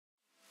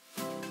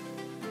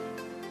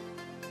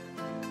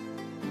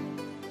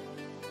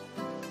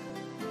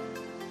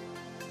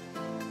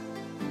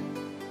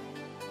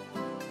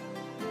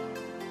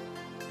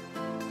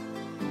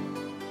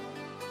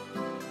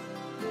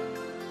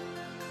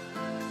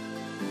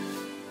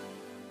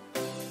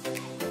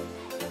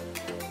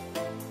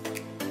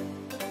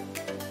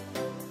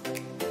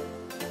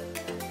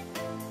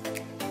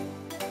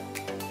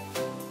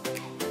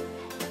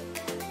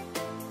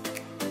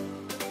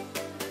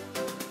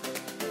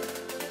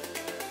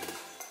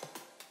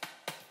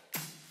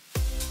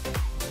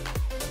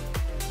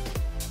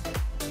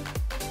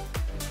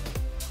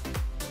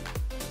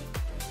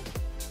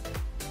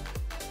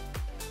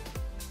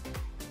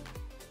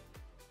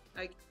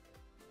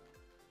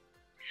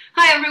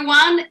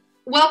everyone.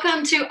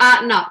 Welcome to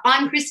ARTnUP.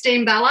 I'm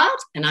Kristine Ballard.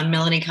 And I'm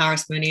Melony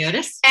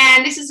Smirniotis.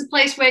 And this is a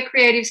place where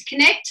creatives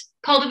connect,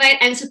 cultivate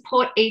and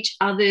support each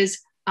other's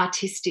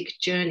artistic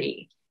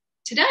journey.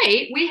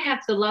 Today, we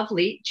have the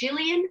lovely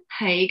Gillian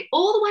Haig,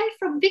 all the way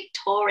from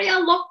Victoria,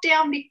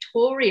 lockdown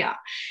Victoria.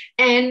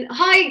 And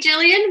hi,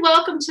 Gillian,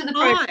 welcome to the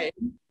program.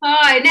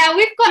 Hi. Now,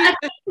 we've got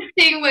a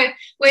thing where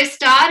we're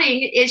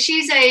starting.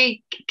 She's a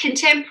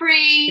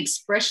contemporary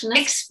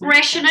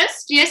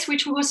expressionist, yes,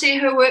 which we will see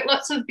her work,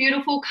 lots of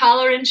beautiful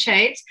colour and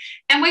shapes.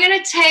 And we're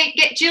going to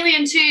get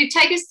Gillian to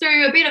take us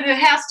through a bit of her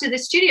house to the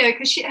studio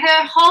because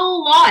her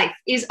whole life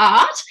is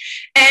art.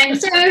 And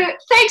so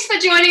thanks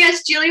for joining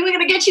us, Gillian. We're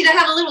going to get you to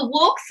have a little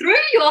walk through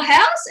your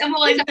house and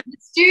we'll end up in the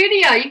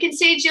studio. You can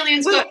see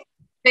Gillian's got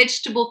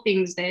vegetable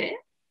things there.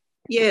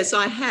 Yes,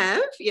 I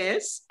have,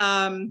 yes.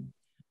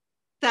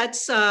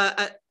 That's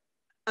a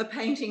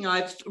painting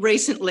I've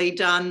recently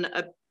done,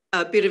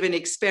 a bit of an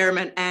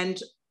experiment, and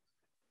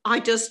I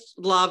just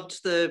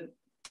loved the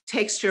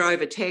texture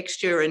over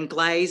texture and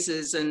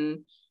glazes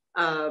and,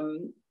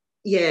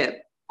 yeah.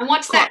 And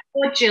what's that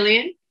called,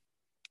 Gillian?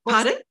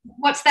 Pardon?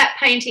 What's that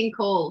painting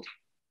called?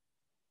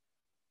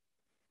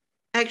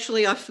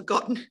 Actually, I've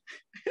forgotten.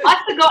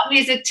 I've forgotten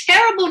is a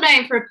terrible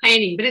name for a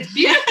painting, but it's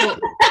beautiful.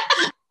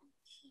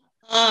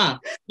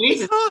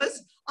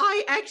 Because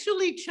I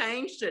actually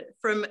changed it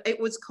from, it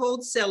was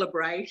called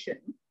Celebration,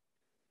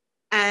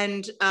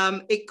 and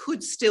it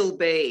could still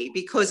be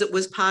because it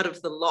was part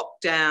of the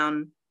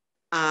lockdown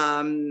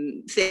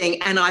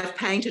thing, and I've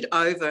painted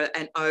over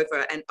and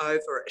over and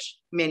over it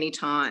many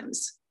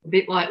times. A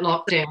bit like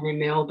lockdown in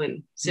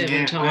Melbourne,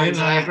 seven times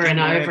over and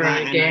over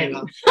again.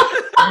 All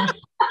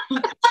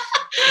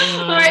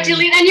right,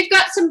 Gillian, and you've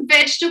got some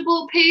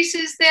vegetable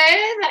pieces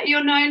there that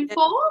you're known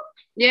for.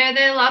 Yeah,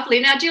 they're lovely.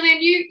 Now,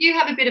 Gillian, you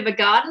have a bit of a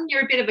garden.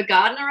 You're a bit of a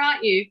gardener,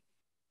 aren't you?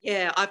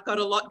 Yeah, I've got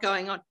a lot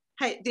going on.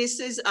 Hey, this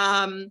is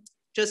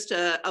just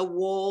a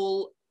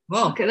wall.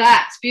 Wow. Look at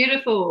that. It's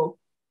beautiful.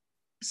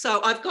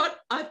 So I've got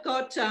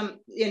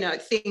you know,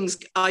 things,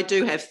 I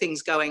do have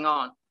things going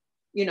on,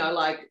 you know,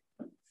 like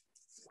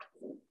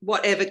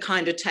whatever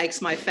kind of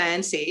takes my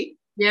fancy.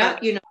 Yeah.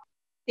 But, you know,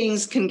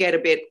 things can get a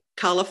bit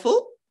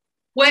colourful.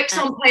 Works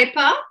on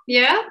paper,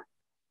 yeah.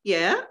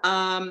 Yeah.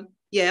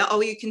 Yeah,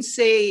 oh, you can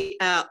see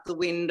out the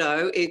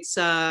window. It's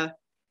I'm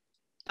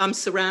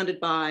surrounded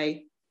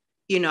by,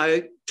 you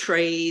know,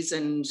 trees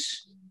and.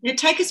 Yeah,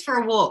 take us for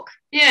a walk.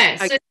 Yeah.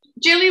 So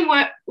Gillian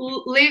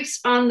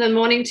lives on the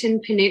Mornington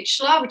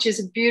Peninsula, which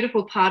is a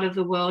beautiful part of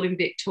the world in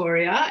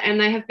Victoria, and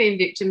they have been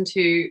victim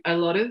to a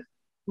lot of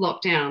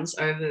lockdowns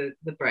over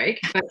the break.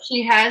 But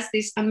she has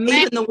this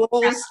amazing. Even the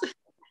walls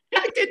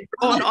get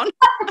drawn on.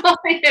 Oh,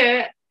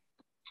 yeah.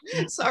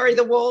 Sorry,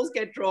 the walls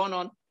get drawn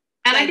on.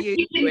 And I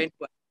think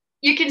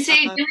you can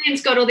see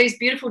Gillian's got all these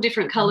beautiful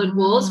different coloured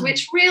walls,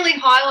 which really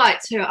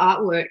highlights her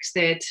artworks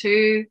there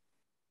too.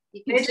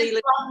 You can see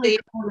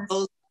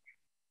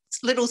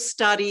little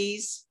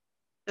studies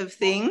of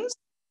things.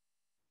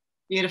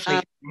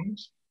 Beautifully.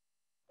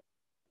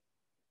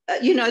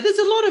 You know, there's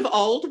a lot of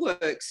old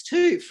works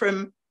too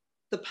from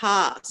the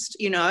past,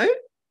 you know,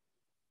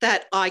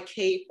 that I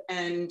keep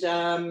and,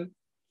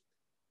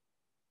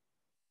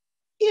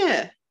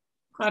 yeah.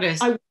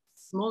 I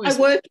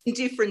work in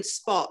different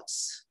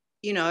spots,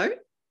 you know.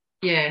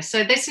 Yeah,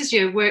 so this is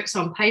your works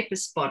on paper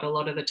spot a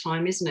lot of the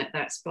time, isn't it,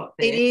 that spot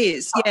there? It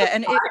is, yeah,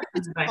 and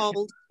it's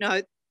cold, you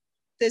know,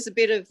 there's a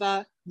bit of,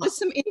 there's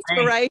some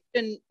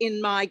inspiration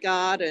in my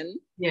garden.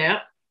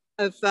 Yeah.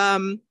 Of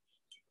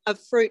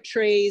fruit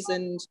trees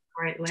and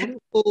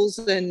vegetables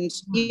and,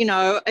 you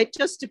know, it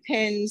just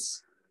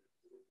depends.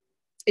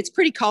 It's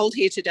pretty cold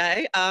here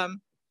today.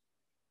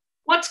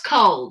 What's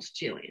cold,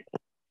 Gillian?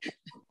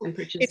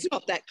 It's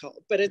not that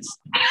cold, but it's,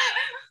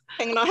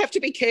 hang on, I have to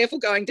be careful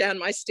going down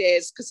my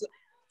stairs because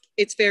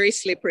it's very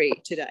slippery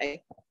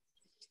today.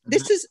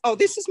 This is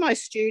my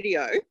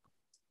studio.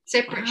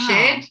 Separate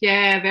shed,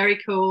 yeah, very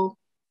cool.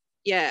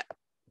 Yeah.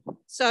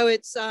 So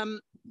it's do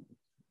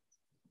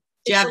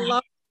you have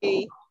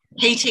lovely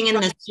heating in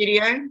the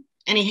studio?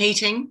 Any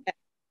heating?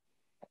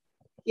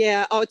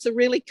 Yeah, oh, it's a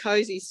really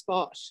cozy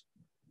spot.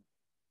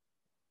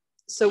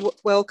 So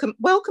welcome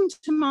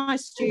to my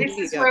studio.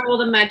 This is where all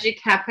the magic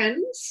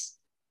happens.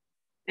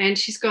 And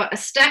she's got a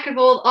stack of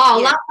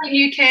lovely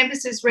new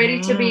canvases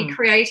ready to be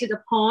created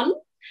upon.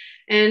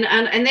 And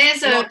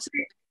there's a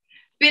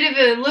bit of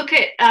a look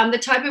at the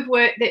type of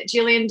work that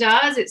Gillian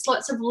does. It's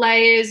lots of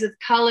layers of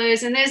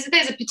colours, and there's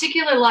a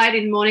particular light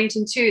in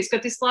Mornington too. It's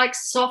got this like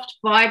soft,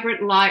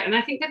 vibrant light, and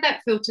I think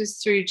that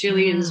filters through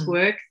Gillian's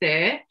work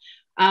there.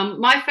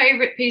 My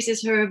favourite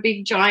pieces are her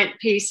big, giant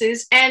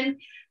pieces, and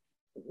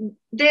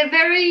they're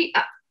very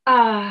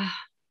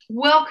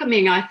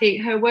welcoming, I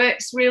think. Her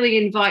works really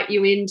invite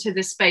you into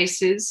the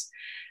spaces,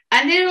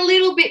 and they're a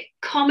little bit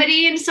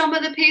comedy in some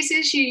of the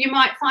pieces. You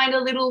might find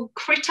a little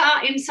critter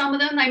in some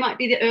of them. They might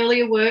be the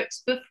earlier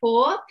works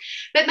before,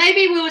 but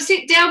maybe we'll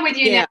sit down with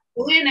you now,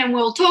 Gillian, and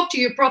we'll talk to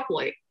you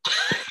properly.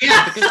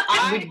 Yeah, because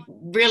I'm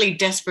really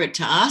desperate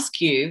to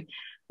ask you,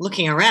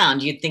 looking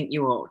around, you'd think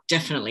you were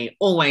definitely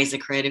always a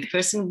creative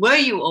person. Were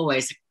you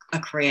always a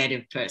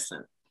creative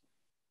person?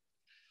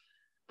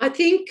 I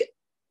think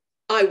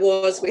I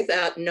was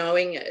without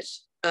knowing it.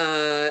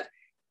 I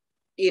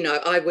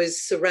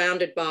was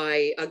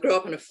I grew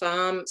up on a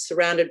farm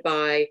surrounded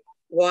by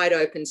wide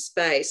open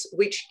space,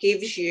 which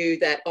gives you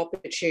that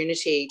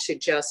opportunity to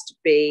just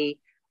be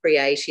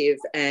creative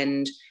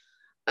and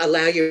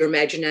allow your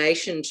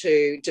imagination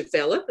to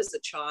develop as a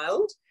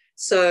child.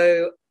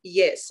 So,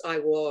 yes, I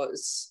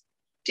was.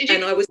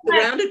 And I was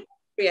surrounded by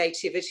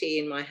creativity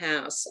in my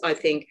house. I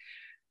think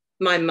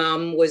my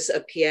mum was a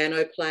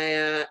piano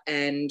player,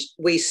 and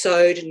we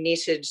sewed,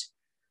 knitted,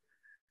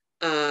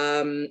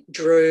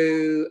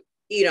 drew.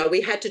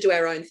 We had to do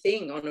our own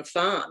thing on a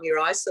farm. You're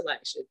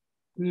isolated.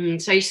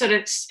 So you sort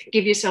of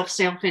give yourself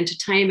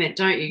self-entertainment,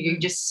 don't you? You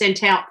just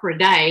sent out for a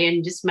day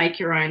and just make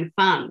your own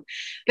fun.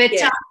 But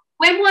yeah.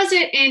 When was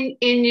it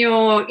in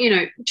your,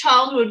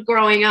 childhood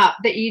growing up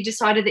that you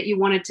decided that you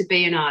wanted to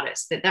be an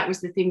artist, that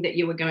was the thing that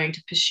you were going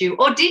to pursue?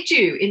 Or did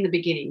you in the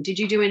beginning? Did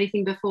you do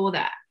anything before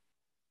that?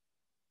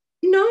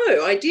 No,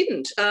 I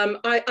didn't.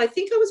 I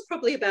think I was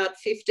probably about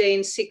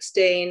 15,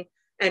 16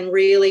 and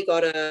really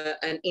got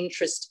an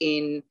interest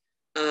in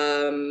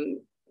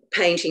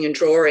painting and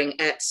drawing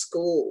at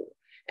school.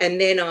 And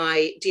then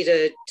I did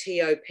a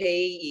TOP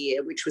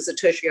year, which was a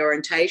tertiary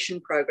orientation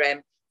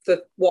program for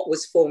what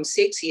was Form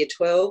 6, Year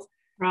 12.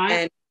 Right.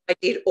 And I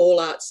did all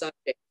art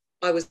subjects.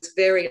 I was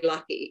very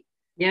lucky.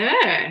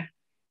 Yeah.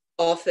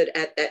 Offered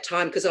at that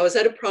time because I was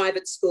at a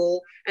private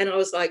school and I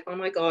was like, oh,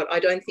 my God, I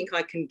don't think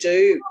I can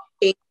do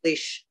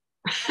English,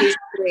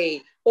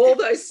 history, all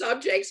those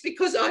subjects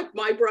because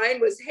my brain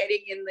was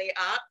heading in the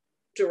art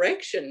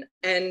direction.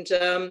 And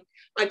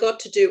I got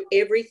to do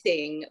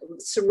everything,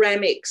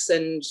 ceramics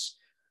and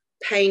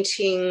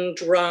painting,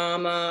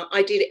 drama.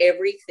 I did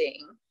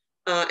everything.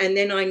 And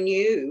then I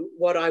knew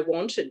what I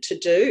wanted to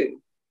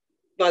do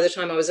by the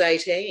time I was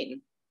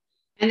 18.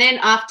 And then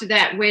after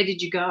that, where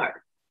did you go?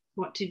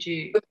 What did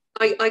you...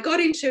 I got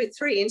into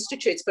 3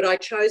 institutes, but I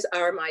chose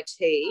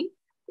RMIT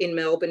in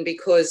Melbourne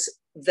because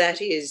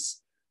that is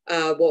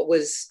what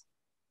was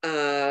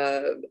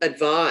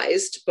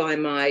advised by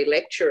my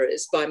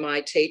lecturers, by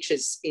my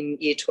teachers in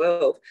Year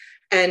 12.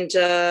 And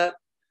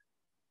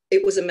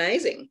it was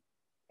amazing.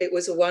 It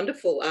was a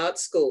wonderful art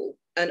school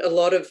and a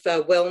lot of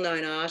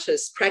well-known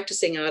artists,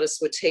 practicing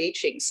artists were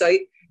teaching. So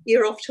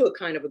you're off to a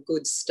kind of a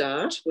good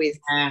start with...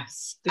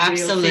 Yes,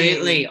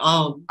 absolutely.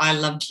 Oh, I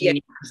loved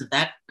uni because of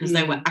that, because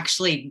they were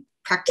actually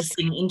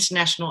practicing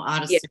international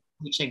artists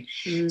teaching.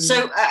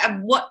 So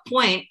at what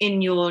point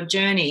in your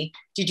journey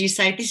did you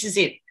say, this is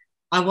it?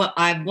 I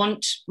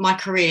want my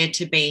career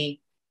to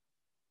be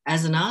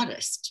as an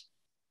artist?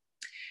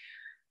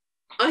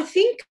 I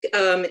think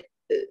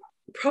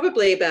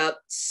probably about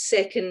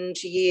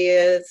 2nd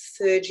year,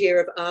 3rd year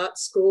of art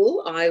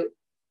school, I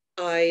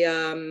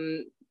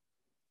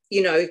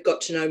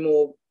got to know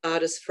more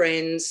artist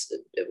friends.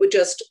 It was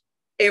just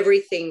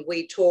everything.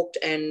 We talked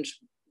and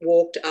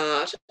walked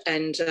art,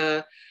 and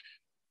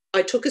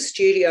I took a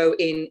studio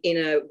in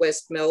a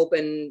West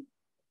Melbourne,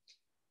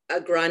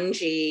 a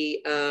grungy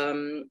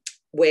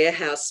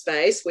warehouse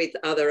space with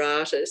other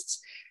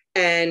artists.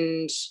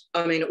 And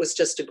I mean, it was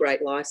just a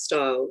great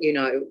lifestyle.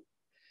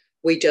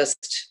 We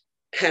just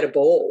had a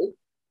ball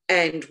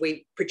and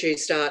we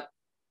produced art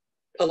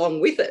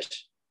along with it.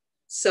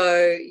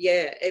 So,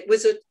 yeah, it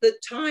was the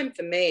time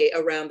for me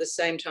around the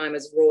same time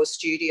as Raw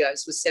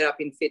Studios was set up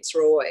in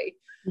Fitzroy.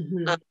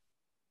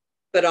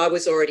 But I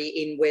was already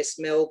in West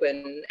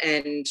Melbourne,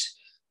 and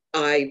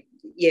I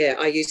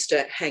used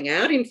to hang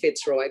out in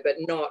Fitzroy, but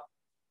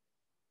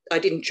I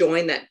didn't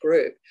join that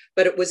group,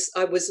 but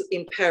I was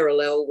in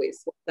parallel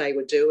with what they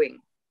were doing.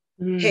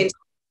 Hence,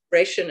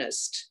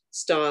 expressionist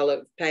style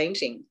of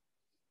painting.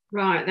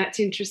 Right, that's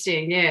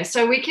interesting. Yeah,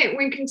 so we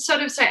can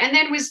sort of say, and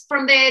then was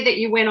from there that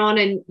you went on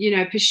and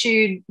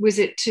pursued. Was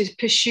it to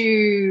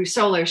pursue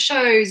solo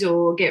shows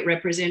or get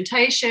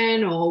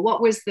representation, or what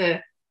was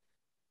the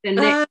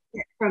next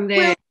step from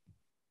there?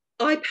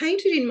 Well, I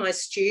painted in my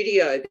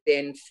studio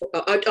then.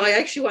 I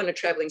actually won a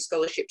travelling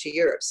scholarship to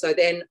Europe, so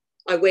then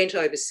I went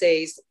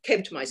overseas,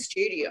 kept my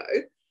studio,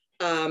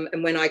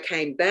 and when I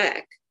came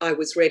back, I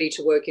was ready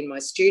to work in my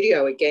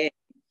studio again.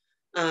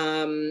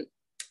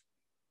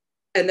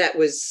 And that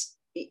was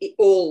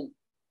all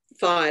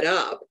fired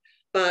up.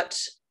 But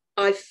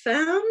I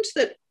found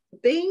that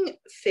being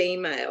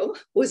female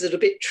was a little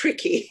bit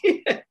tricky.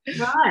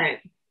 Right.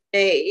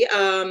 Me,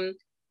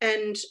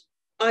 and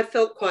I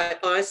felt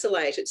quite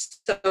isolated.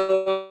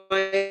 So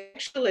I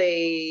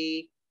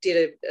actually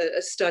did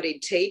a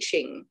studied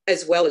teaching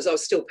as well as I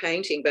was still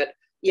painting. But,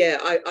 yeah,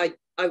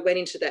 I went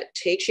into that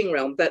teaching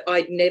realm, but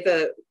I'd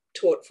never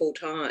taught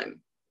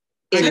full-time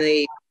in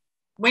the...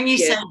 When you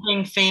say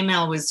being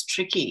female was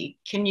tricky,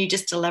 can you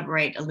just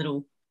elaborate a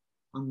little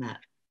on that?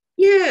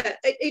 Yeah,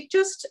 it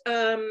just,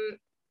 I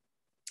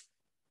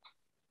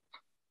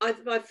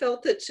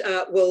felt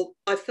that,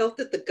 I felt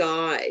that the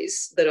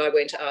guys that I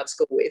went to art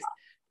school with,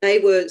 they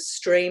were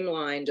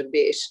streamlined a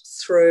bit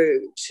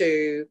through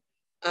to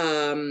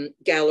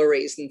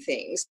galleries and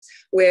things,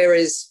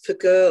 whereas for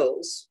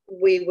girls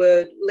we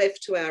were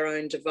left to our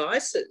own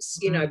devices,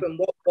 you know. But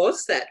what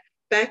was that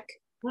back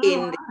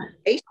in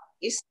the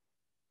 80s?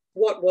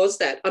 What was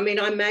that? I mean,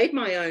 I made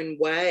my own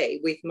way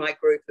with my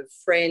group of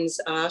friends,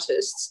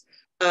 artists,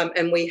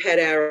 and we had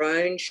our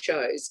own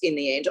shows in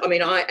the end. I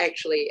mean, I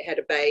actually had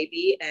a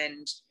baby,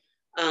 and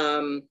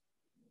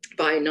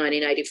by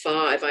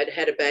 1985 I'd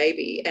had a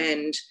baby,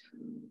 and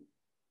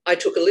I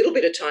took a little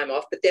bit of time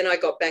off, but then I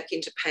got back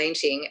into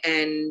painting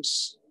and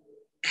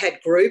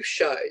had group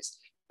shows,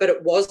 but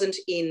it wasn't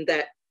in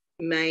that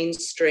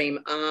mainstream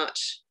art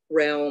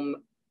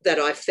realm that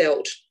I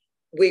felt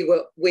we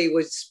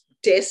were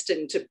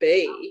destined to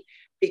be,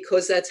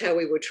 because that's how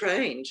we were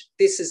trained.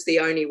 This is the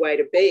only way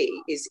to be,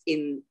 is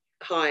in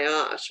high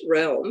art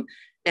realm.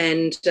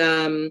 And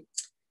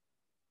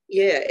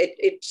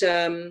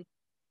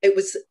it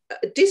was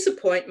a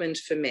disappointment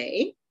for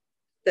me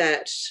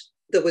that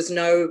there was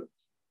no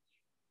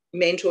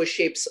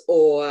mentorships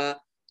or,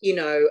 you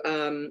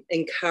know,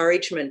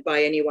 encouragement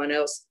by anyone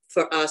else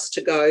for us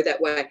to go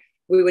that way.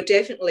 We were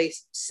definitely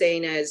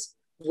seen as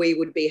we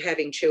would be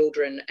having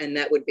children, and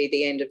that would be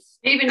the end of...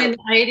 Even in the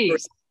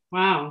 80s.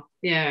 Wow.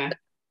 Yeah.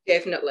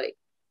 Definitely.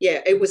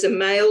 Yeah, it was a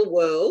male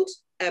world,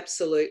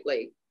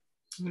 absolutely.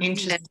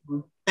 Interesting.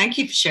 And thank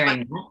you for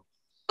sharing that.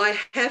 I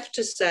have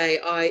to say,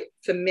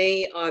 for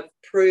me, I've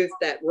proved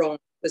that wrong,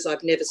 because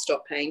I've never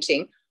stopped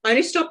painting. I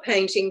only stopped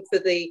painting for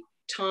the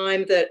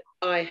time that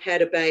I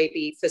had a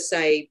baby for,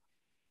 say,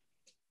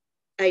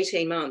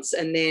 18 months,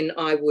 and then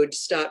I would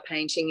start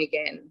painting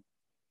again.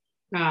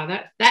 Oh,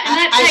 that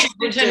takes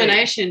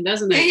determination,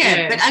 doesn't it?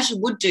 Yeah, but as you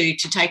would do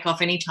to take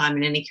off any time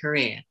in any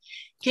career.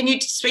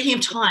 Speaking of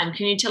time,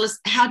 can you tell us,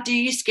 how do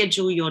you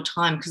schedule your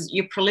time? Because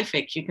you're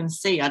prolific. You can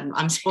see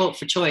I'm spoilt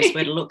for choice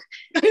where to look.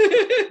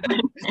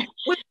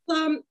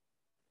 Well,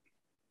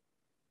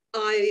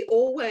 I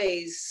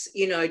always,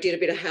 you know, did a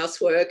bit of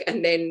housework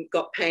and then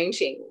got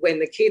painting when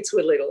the kids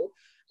were little,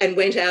 and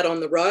went out on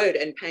the road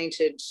and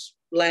painted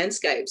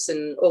landscapes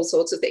and all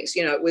sorts of things.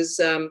 You know, it was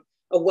a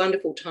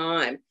wonderful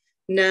time.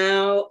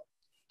 Now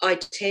I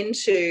tend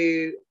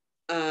to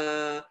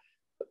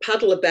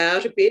puddle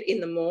about a bit in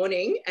the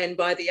morning, and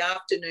by the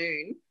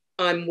afternoon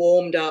I'm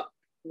warmed up,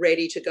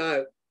 ready to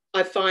go.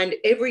 I find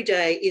every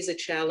day is a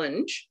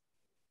challenge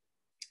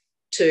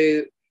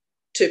to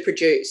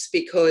produce,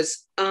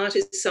 because art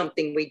is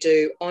something we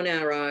do on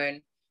our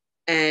own,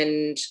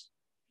 and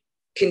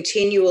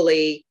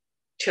continually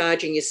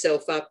charging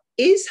yourself up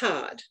is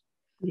hard.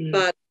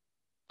 But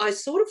I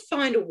sort of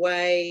find a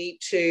way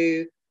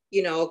to,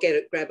 you know, I'll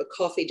grab a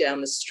coffee down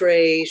the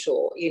street,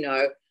 or, you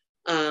know,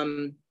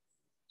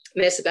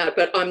 mess about.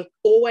 But I'm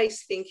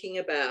always thinking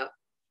about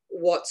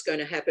what's going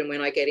to happen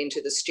when I get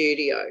into the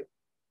studio.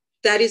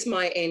 That is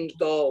my end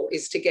goal,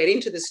 is to get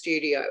into the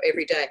studio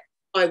every day.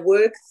 I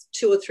work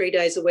 2 or 3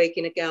 days a week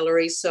in a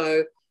gallery,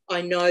 so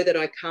I know that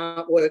I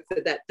can't work for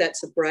that.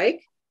 That's a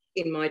break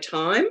in my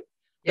time.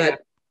 Yeah.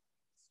 But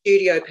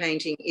studio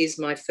painting is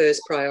my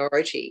first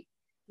priority.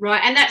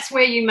 Right, and that's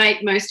where you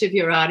make most of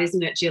your art,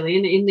 isn't it,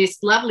 Gillian? In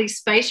this lovely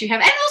space you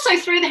have, and also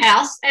through the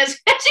house, as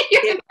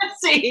you can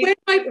see. When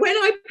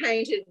I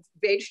painted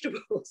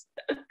vegetables,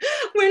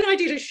 when I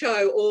did a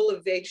show all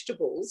of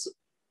vegetables,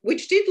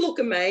 which did look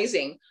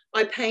amazing,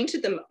 I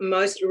painted them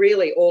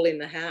really all in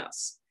the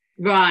house.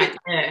 Right.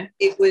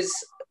 It was.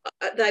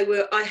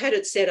 I had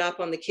it set up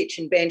on the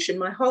kitchen bench, and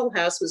my whole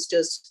house was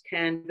just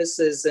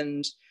canvases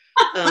and.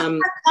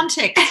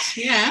 Context,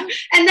 yeah.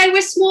 And they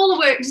were smaller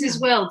works as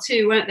well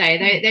too, weren't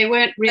they? They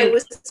weren't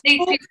really.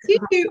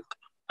 The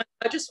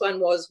largest one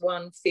was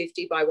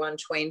 150 by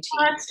 120.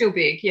 Oh, that's still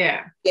big,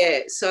 yeah. Yeah,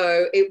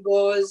 so it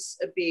was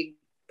a big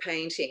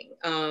painting,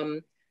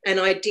 and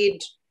I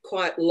did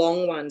quite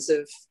long ones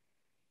of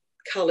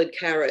coloured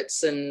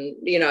carrots, and,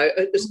 you know,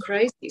 it was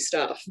crazy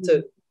stuff.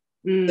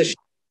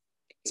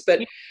 But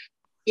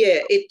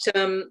yeah,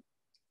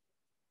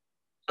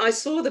 I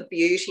saw the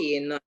beauty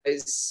in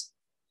those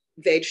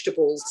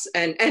vegetables,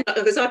 and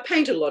because I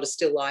painted a lot of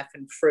still life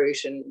and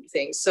fruit and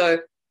things, so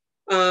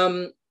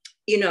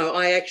you know,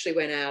 I actually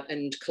went out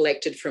and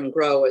collected from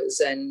growers,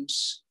 and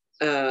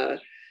so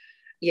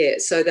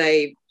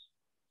they.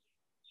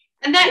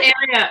 And that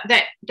area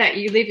that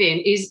you live in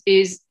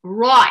is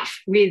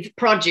rife with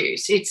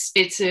produce.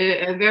 It's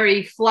a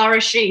very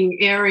flourishing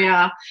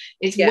area.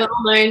 It's well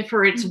known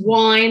for its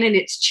wine and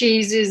its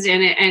cheeses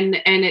and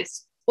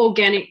its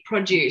organic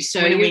produce.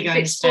 So you're a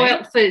bit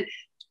spoiled for.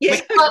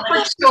 Yes,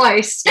 for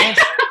choice. Yes.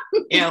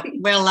 Yeah,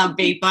 well, I'll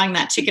be buying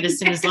that ticket as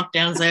soon as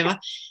lockdown's over.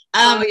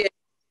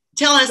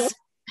 Tell us,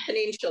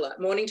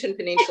 Mornington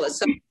Peninsula.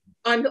 So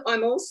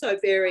I'm also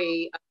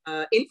very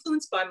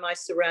influenced by my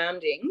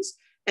surroundings,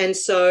 and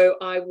so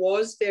I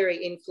was very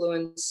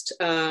influenced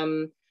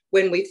when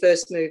we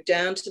first moved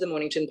down to the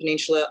Mornington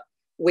Peninsula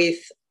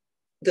with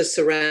the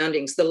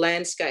surroundings, the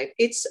landscape.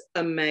 It's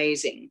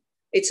amazing.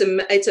 It's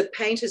a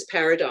painter's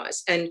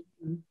paradise, and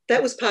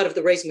that was part of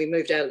the reason we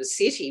moved out of the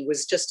city,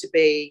 was just to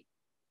be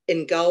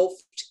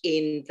engulfed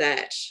in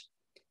that.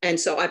 And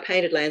so I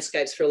painted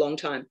landscapes for a long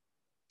time.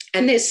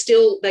 and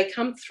they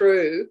come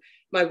through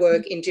my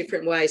work in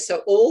different ways.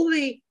 So all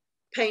the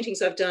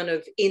paintings I've done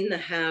of in the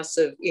house,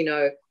 of, you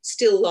know,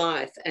 still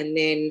life, and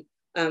then,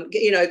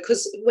 you know,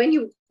 because when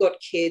you've got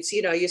kids,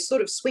 you know, you're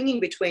sort of swinging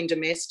between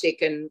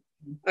domestic and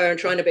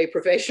trying to be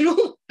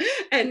professional.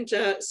 And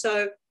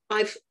so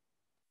I've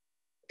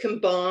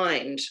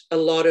combined a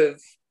lot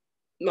of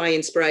my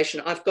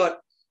inspiration. I've got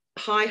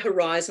high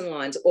horizon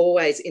lines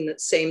always,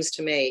 it seems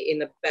to me, in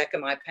the back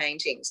of my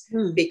paintings,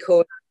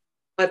 because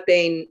I've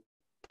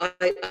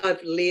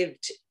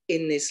lived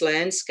in this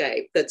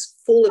landscape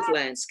that's full of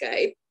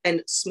landscape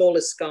and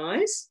smaller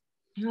skies.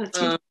 Oh, that's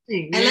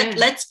interesting. And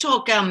let's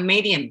talk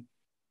medium.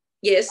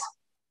 Yes.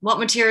 What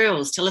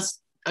materials?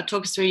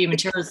 Talk us through your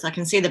materials. I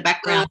can see the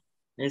background.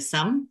 There's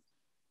some.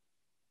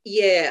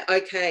 Yeah,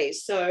 okay.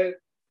 So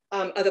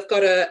I've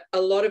got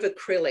a lot of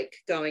acrylic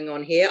going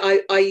on here.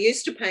 I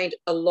used to paint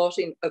a lot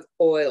of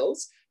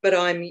oils, but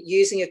I'm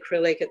using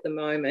acrylic at the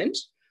moment,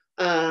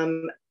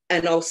 and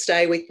I'll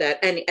stay with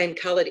that. And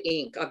coloured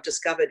ink. I've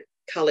discovered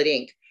coloured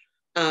ink.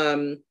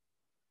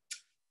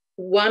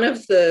 One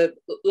of the,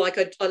 like,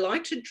 I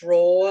like to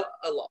draw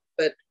a lot,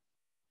 but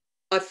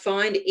I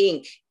find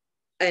ink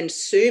and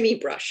sumi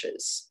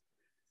brushes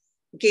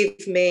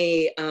give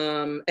me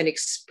an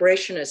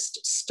expressionist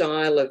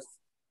style of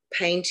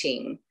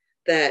painting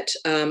that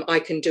I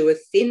can do a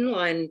thin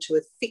line to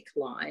a thick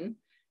line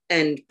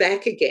and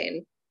back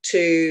again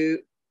to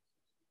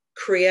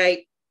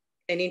create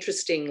an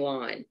interesting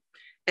line.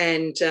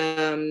 And,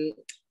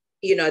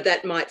 you know,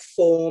 that might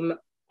form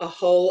a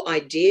whole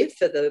idea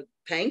for the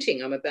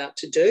painting I'm about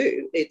to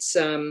do. It's,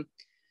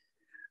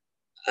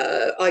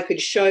 I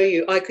could show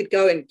you, I could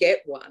go and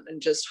get one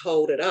and just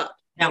hold it up.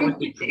 That would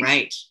be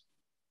great.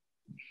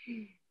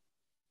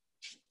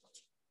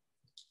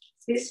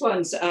 This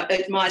one's,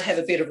 it might have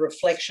a bit of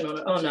reflection on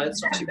it. Oh, no,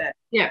 it's not too bad.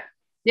 Yeah,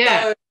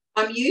 yeah. So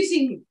I'm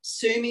using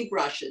sumi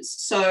brushes.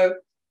 So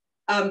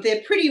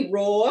they're pretty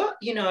raw,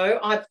 you know.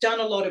 I've done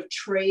a lot of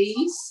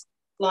trees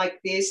like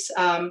this,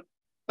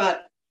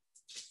 but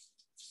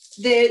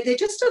they're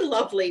just a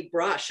lovely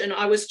brush. And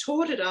I was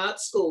taught at art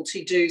school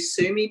to do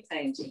sumi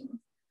painting.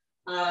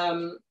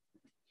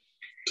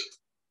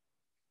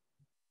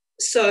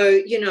 So,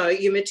 you know,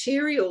 your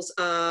materials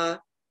are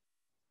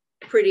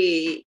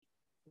pretty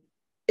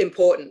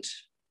important.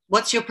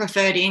 What's your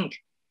preferred ink?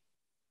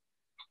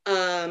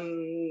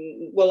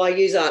 Well, I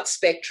use Art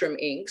Spectrum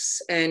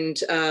inks, and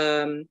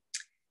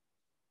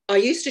I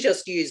used to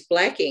just use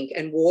black ink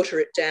and water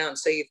it down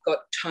so you've got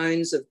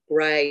tones of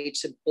grey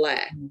to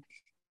black.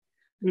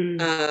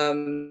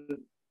 But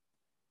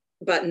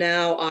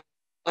now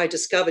I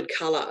discovered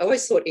colour. I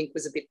always thought ink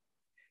was a bit,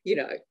 you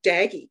know,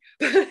 daggy,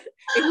 but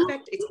in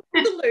fact it's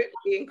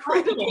absolutely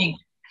incredible.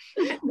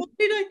 Why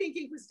did I think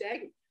ink was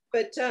daggy?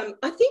 But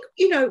I think,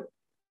 you know,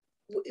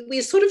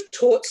 we're sort of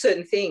taught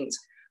certain things.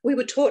 We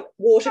were taught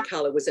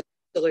watercolour was an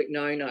absolute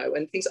no-no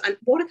and things. And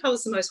watercolour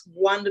is the most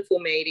wonderful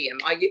medium.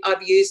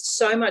 I've used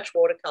so much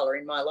watercolour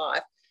in my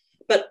life,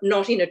 but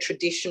not in a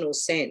traditional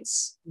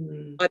sense.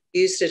 I've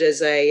used it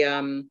as a,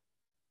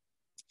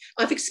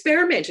 I've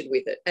experimented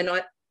with it, and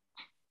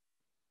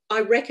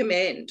I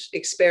recommend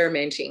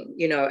experimenting,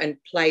 you know, and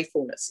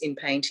playfulness in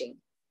painting.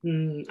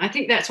 I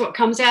think that's what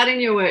comes out in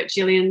your work,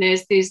 Gillian.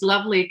 There's this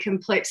lovely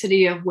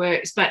complexity of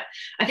works, but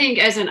I think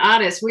as an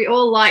artist, we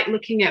all like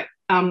looking at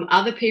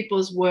other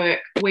people's work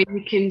where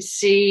you can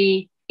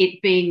see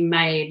it being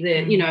made.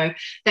 You know,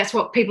 that's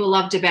what people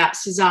loved about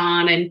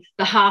Cézanne and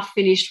the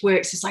half-finished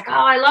works. It's like, oh,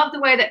 I love the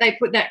way that they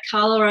put that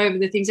colour over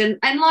the things. And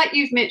like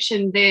you've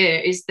mentioned there,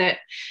 is that,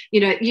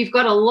 you know, you've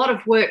got a lot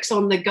of works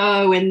on the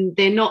go and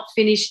they're not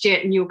finished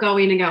yet, and you'll go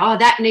in and go, oh,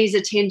 that needs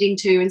attending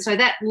to. And so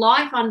that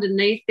life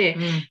underneath there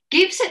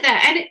gives it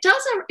that. And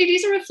it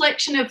is a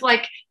reflection of,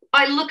 like,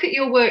 I look at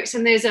your works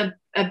and there's a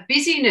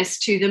busyness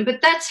to them,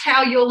 but that's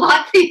how your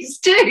life is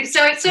too.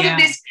 So it's sort of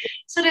this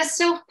sort of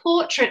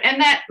self-portrait,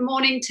 and that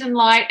Mornington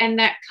light and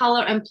that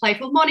colour and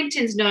playful.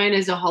 Mornington's known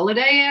as a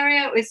holiday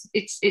area.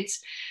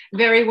 It's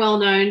very well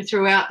known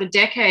throughout the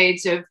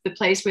decades of the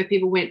place where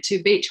people went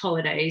to beach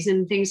holidays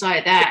and things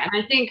like that.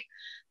 And I think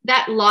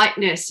that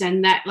lightness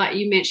and that, like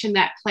you mentioned,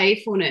 that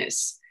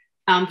playfulness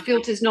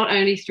filters not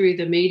only through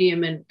the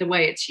medium and the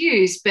way it's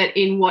used, but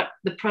in what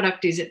the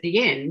product is at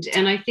the end.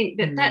 And I think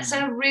that that's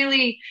a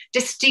really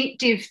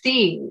distinctive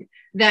thing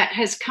that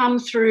has come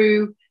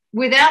through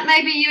without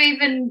maybe you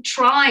even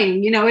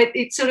trying. You know,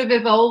 it sort of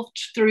evolved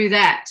through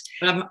that.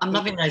 But I'm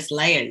loving those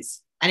layers.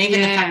 And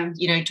even the fact,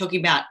 you know, talking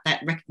about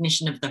that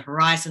recognition of the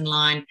horizon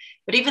line,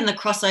 but even the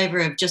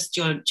crossover of just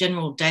your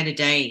general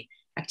day-to-day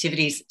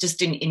activities,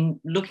 just in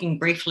looking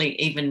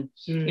briefly, even,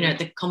 you know,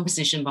 the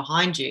composition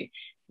behind you.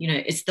 You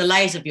know, it's the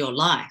layers of your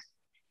life.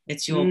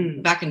 It's your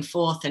back and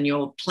forth and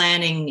your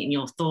planning and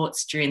your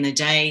thoughts during the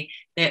day.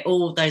 They're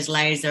all those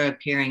layers are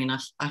appearing, and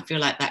I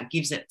feel like that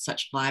gives it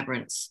such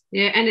vibrance.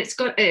 Yeah, and it's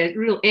got a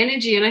real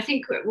energy. And I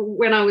think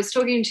when I was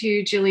talking to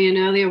you, Gillian,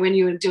 earlier, when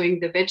you were doing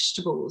the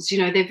vegetables,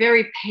 you know, they're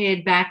very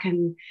pared back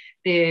and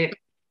they're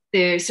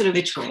they're sort of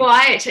Literally.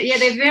 quiet. Yeah,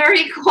 they're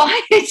very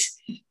quiet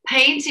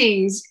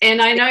paintings.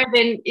 And I know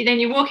then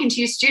you walk into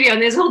your studio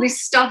and there's all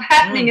this stuff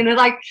happening, and they're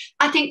like,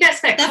 I think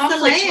that's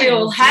conflict we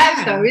all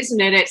have, though, isn't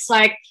it? It's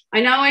like,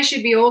 I know I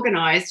should be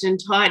organized and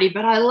tidy,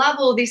 but I love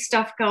all this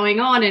stuff going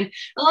on. And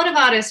a lot of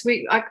artists,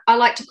 I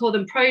like to call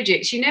them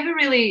projects. You never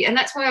really, and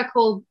that's why I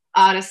call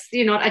artists,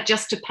 you're not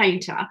just a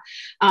painter,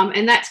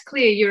 and that's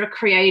clear. You're a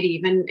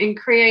creative, and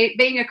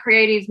being a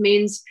creative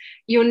means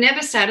you're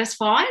never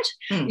satisfied.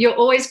 You're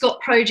always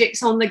got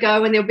projects on the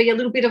go, and there'll be a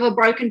little bit of a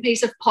broken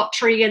piece of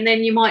pottery, and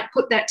then you might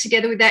put that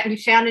together with that, and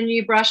you found a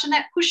new brush, and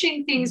that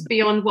pushing things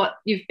beyond what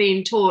you've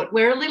been taught.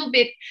 We're a little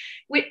bit,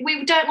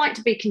 we don't like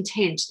to be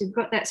content. We've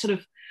got that sort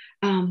of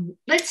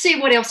let's see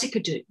what else it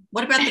could do.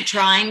 What about the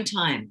trying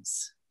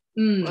times?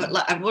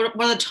 What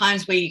are the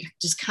times where you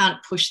just can't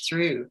push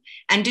through?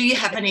 And do you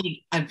have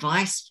any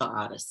advice for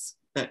artists?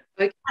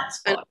 I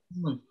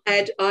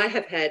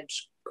have had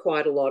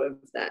quite a lot of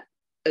that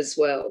as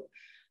well.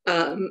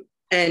 And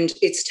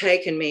it's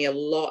taken me a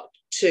lot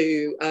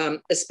to,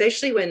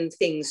 especially when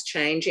things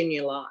change in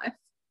your life,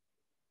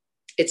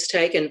 it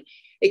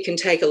can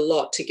take a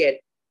lot to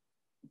get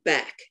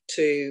back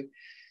to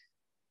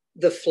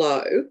the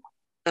flow.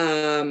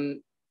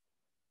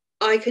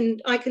 I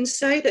can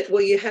say that,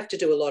 well, you have to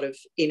do a lot of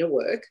inner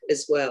work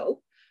as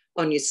well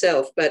on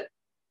yourself, but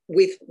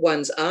with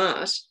one's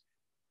art,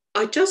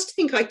 I just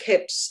think I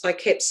kept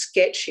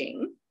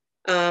sketching.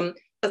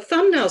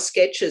 Thumbnail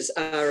sketches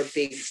are a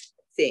big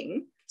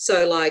thing.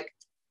 So, like,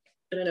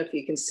 I don't know if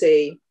you can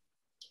see.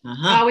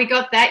 Oh, we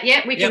got that.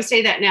 Yeah, we can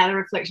see that now, the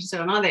reflections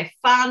on. Oh, they're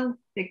fun.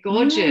 They're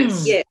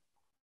gorgeous. Yeah.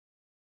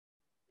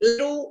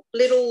 Little,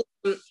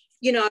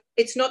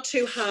 it's not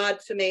too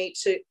hard for me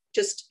to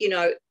just,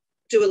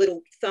 do a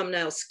little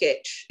thumbnail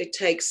sketch. It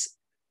takes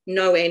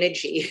no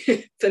energy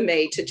for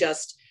me to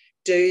just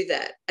do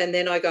that. And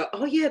then I go,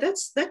 oh, yeah,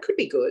 that could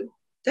be good.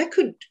 That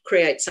could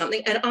create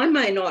something. And I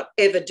may not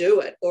ever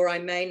do it, or I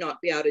may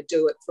not be able to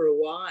do it for a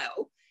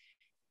while.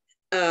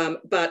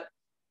 But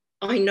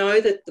I know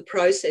that the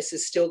process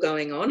is still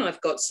going on. I've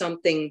got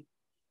something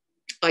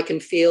I can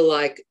feel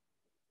like,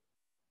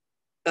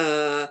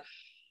 I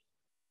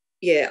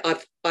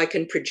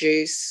can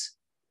produce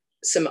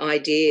some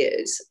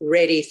ideas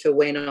ready for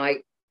when I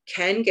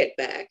can get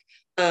back.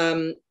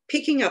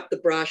 Picking up the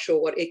brush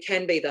or what, it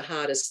can be the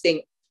hardest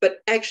thing, but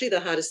actually the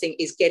hardest thing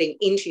is getting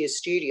into your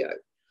studio.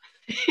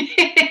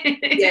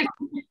 Yeah.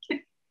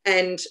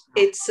 And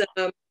it's,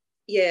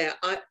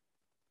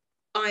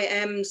 I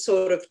am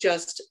sort of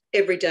just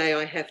every day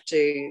I have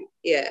to,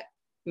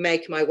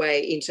 make my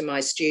way into my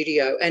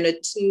studio, and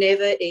it's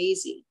never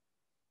easy.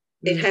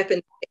 It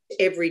happens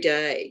every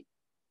day,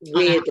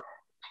 weirdly.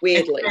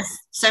 There's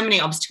so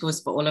many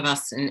obstacles for all of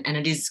us, and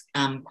it is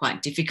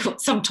quite difficult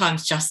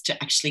sometimes just to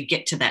actually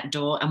get to that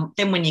door. And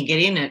then when you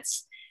get in,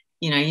 it's,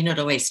 you're not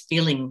always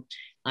feeling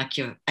like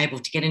you're able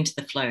to get into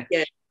the flow.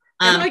 Yeah.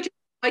 And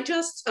I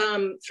just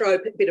throw a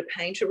bit of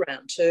paint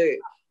around too.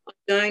 I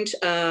don't,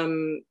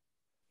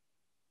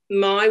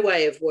 my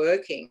way of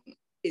working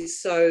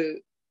is so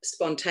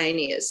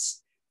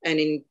spontaneous, and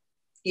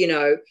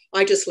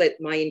I just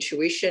let my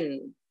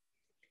intuition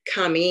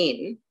come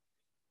in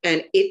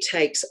and it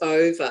takes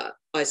over,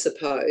 I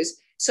suppose.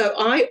 So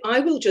I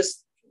will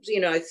just,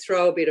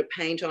 throw a bit of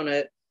paint on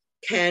a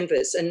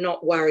canvas and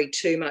not worry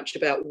too much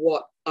about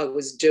what I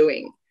was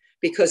doing,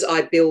 because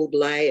I build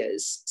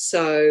layers.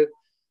 So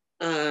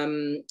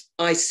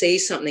I see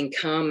something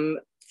come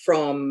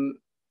from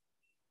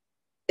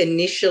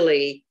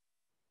initially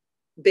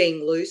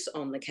being loose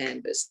on the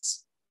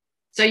canvas.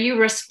 So you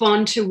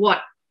respond to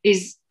what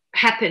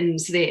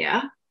happens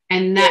there,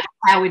 and that's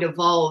how it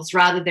evolves,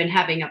 rather than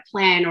having a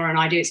plan or an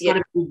idea. It's got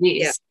to be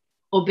this,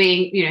 or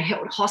being,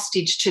 held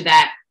hostage to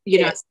that,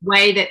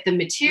 way that the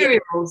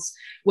materials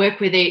work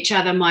with each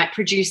other might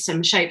produce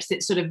some shapes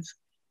that sort of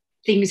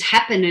things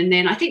happen. And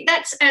then I think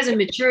that's, as a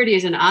maturity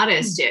as an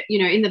artist,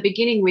 in the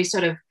beginning we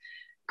sort of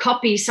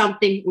copy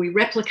something, we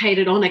replicate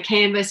it on a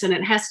canvas, and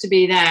it has to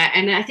be that.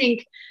 And I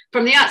think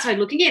from the outside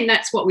looking in,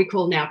 that's what we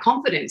call now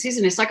confidence,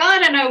 isn't it? It's like, I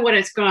don't know what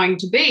it's going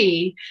to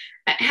be.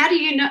 How do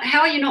you know?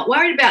 How are you not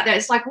worried about that?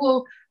 It's like,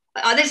 well,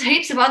 there's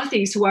heaps of other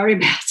things to worry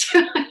about.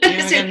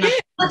 That's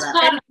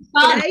part of the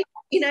fun.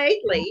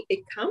 Innately, it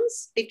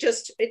comes.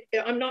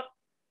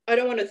 I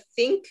don't want to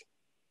think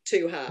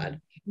too hard,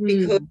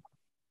 because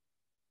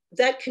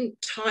that can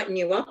tighten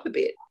you up a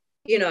bit.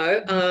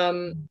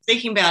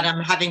 Speaking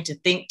about having to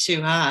think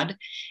too hard,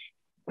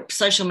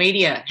 social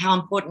media, how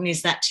important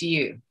is that to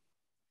you?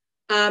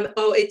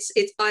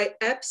 I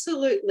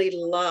absolutely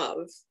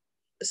love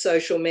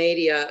social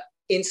media,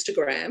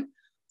 Instagram,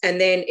 and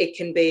then it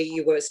can be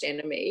your worst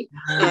enemy.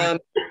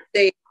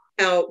 See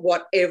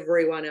what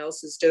everyone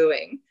else is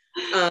doing,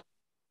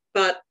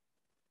 but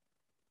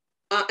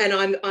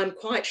I'm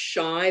quite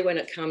shy when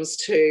it comes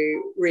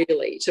to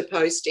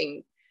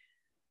posting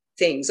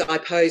things. I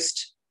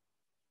post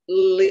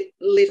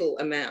little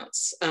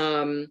amounts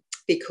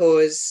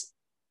because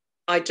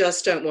I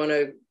just don't want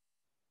to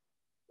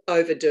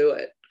overdo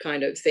it,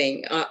 kind of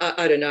thing.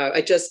 I don't know.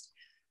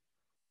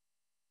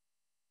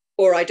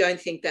 or I don't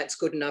think that's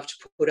good enough to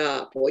put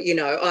up, or, you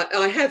know,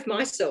 I have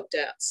my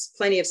self-doubts,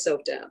 plenty of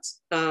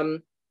self-doubts.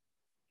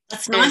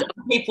 That's nice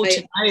for people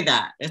to know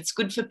that. It's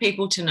good for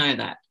people to know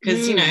that,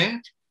 because, you know,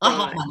 I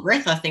hold my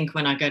breath, I think,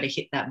 when I go to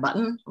hit that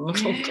button. Oh,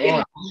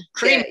 God.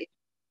 Cream. Yeah.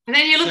 And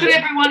then you look at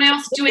everyone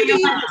else doing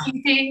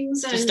amazing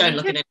things. Just don't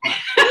look at it.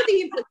 What are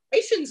the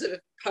implications of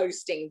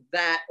posting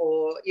that,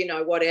 or, you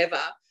know,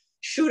 whatever?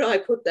 Should I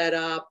put that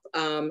up?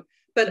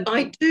 But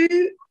I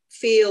do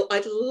feel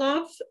I'd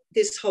love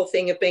this whole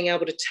thing of being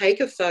able to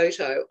take a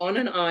photo on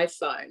an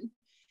iPhone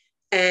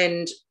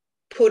and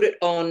put it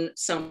on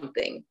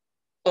something,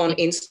 on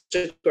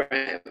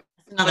Instagram.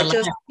 I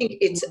just think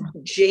it's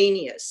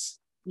genius.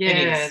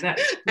 Yeah,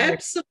 that's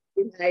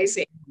absolutely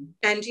amazing.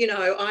 And, you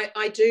know,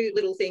 I do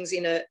little things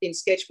in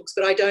sketchbooks,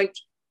 but I don't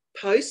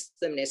post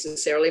them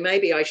necessarily.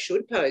 Maybe I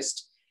should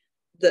post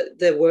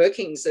the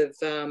workings of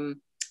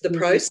the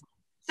process.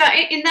 So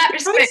in that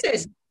respect, process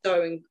is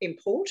so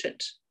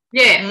important.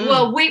 Yeah,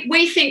 well,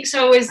 we think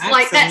so. Is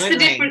like that's the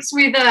difference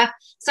with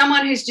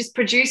someone who's just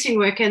producing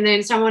work and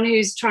then someone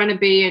who's trying to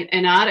be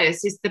an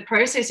artist. Is the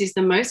process is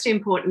the most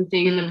important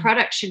thing, and the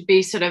product should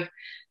be sort of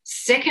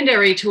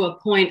secondary to a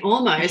point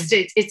almost.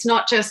 It's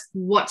not just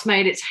what's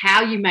made, it's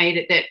how you made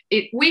it that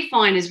we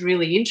find is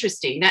really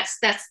interesting. That's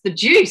the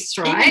juice,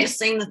 right? Even just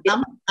seeing the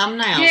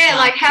thumbnail. Yeah,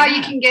 like how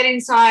you can get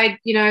inside,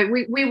 you know,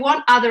 we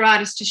want other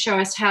artists to show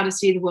us how to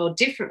see the world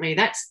differently.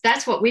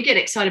 That's what we get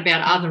excited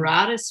about other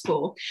artists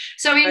for.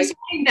 So in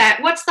saying that,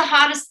 what's the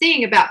hardest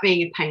thing about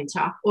being a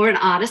painter or an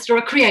artist or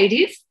a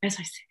creative, as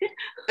I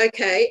said?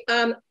 Okay,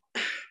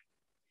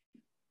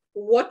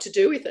 what to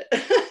do with it?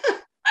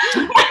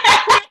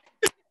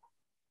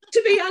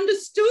 To be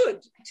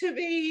understood, to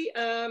be,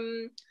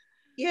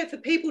 for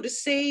people to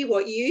see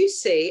what you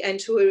see and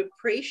to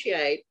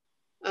appreciate.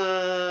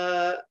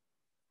 And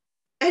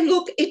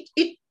look,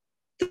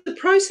 the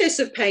process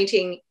of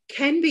painting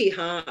can be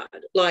hard,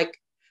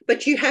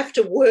 but you have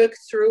to work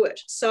through it.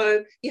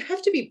 So you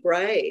have to be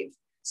brave.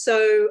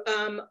 So,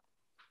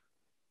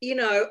 you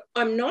know,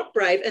 I'm not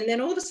brave, and then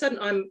all of a sudden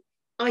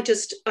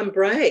I'm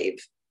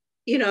brave,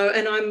 you know,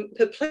 and I'm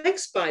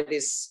perplexed by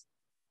this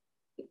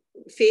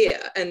fear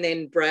and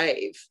then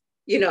brave,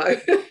 you know.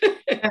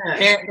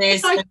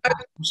 There's I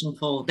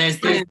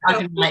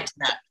can relate to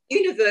that.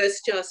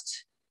 Universe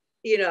just,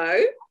 you know.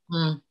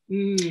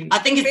 I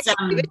think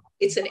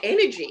it's an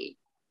energy.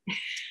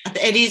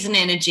 It is an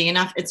energy, and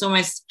it's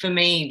almost, for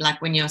me,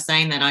 like when you're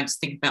saying that, I just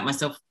think about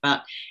myself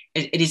about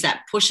it is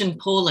that push and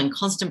pull and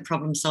constant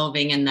problem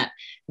solving, and that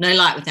no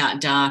light without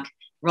dark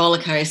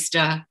roller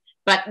coaster.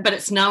 But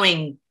it's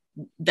knowing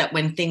that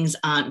when things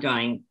aren't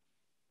going,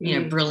 you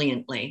know,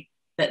 brilliantly,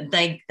 that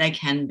they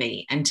can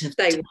be, and to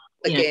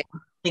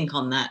think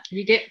on that.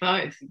 You get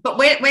both. But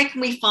where can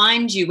we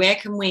find you? Where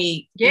can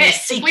we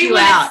seek we you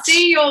want out? To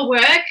see your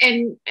work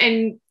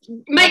and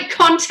make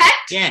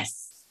contact.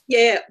 Yes.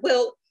 Yeah.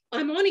 Well,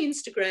 I'm on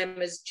Instagram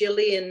as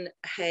Gillian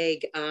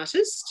Haig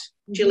Artist,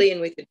 Gillian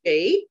with a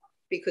G,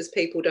 because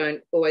people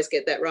don't always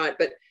get that right.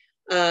 But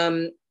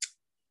I'm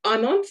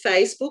on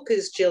Facebook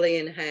as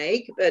Gillian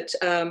Haig, but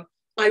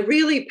I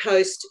really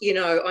post, you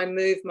know, I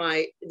move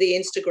the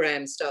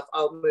Instagram stuff,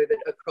 I'll move it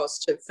across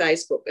to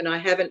Facebook, and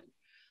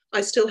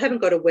I still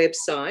haven't got a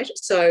website.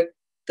 So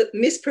the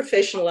Miss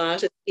Professional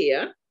Artist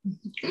here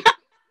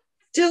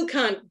still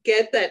can't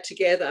get that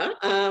together.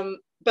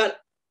 But,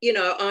 you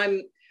know,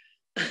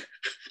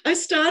 I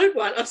started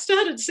one, I've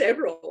started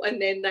several, and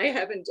then they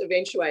haven't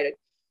eventuated.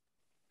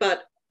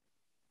 But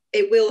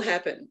it will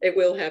happen. It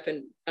will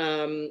happen.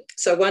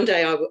 So one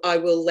day I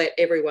will let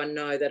everyone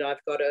know that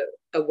I've got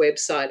a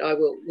website. I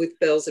will, with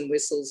bells and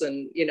whistles,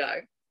 and, you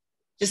know.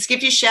 Just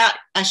give you a shout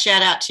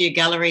out to your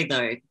gallery,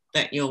 though,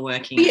 that you're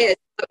working at. Yeah.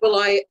 Well,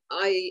 I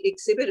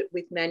exhibit it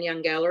with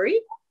Manyung Gallery,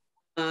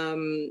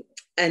 and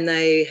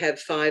they have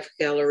 5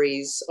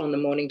 galleries on the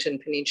Mornington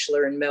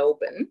Peninsula in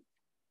Melbourne.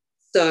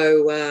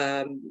 So,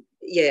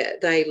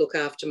 they look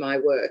after my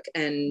work,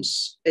 and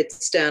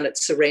it's down at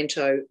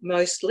Sorrento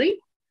mostly.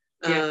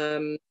 Yeah.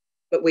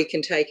 But we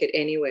can take it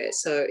anywhere.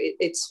 So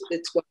it's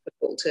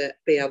wonderful to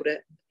be able to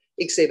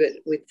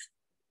exhibit with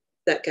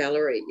that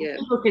gallery. Yeah,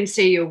 people can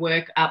see your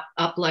work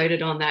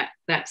uploaded on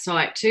that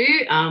site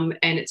too, and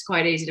it's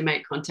quite easy to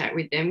make contact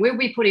with them. We'll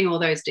be putting all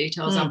those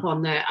details up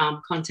on the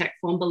contact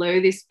form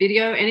below this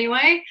video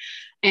anyway,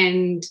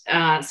 and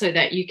so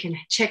that you can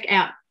check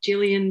out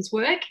Gillian's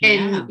work,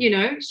 and you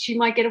know, she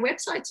might get a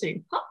website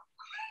soon.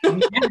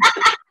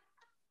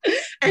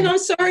 And I'm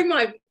sorry,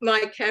 my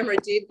camera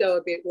did go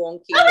a bit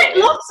wonky. Oh, it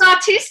looks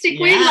artistic.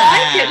 We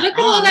like it. Look at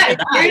all that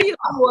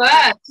beautiful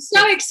work.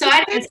 So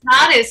excited as an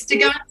artist to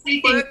go and see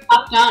things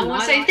up done.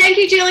 I say thank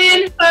you,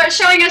 Gillian, for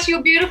showing us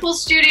your beautiful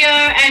studio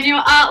and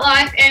your art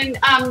life. And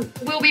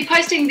we'll be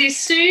posting this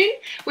soon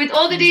with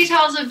all the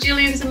details of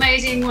Gillian's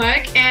amazing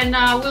work. And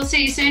we'll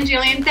see you soon,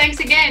 Gillian. Thanks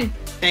again.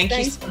 Thank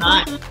you so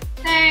much.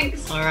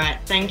 Thanks. All right.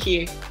 Thank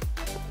you.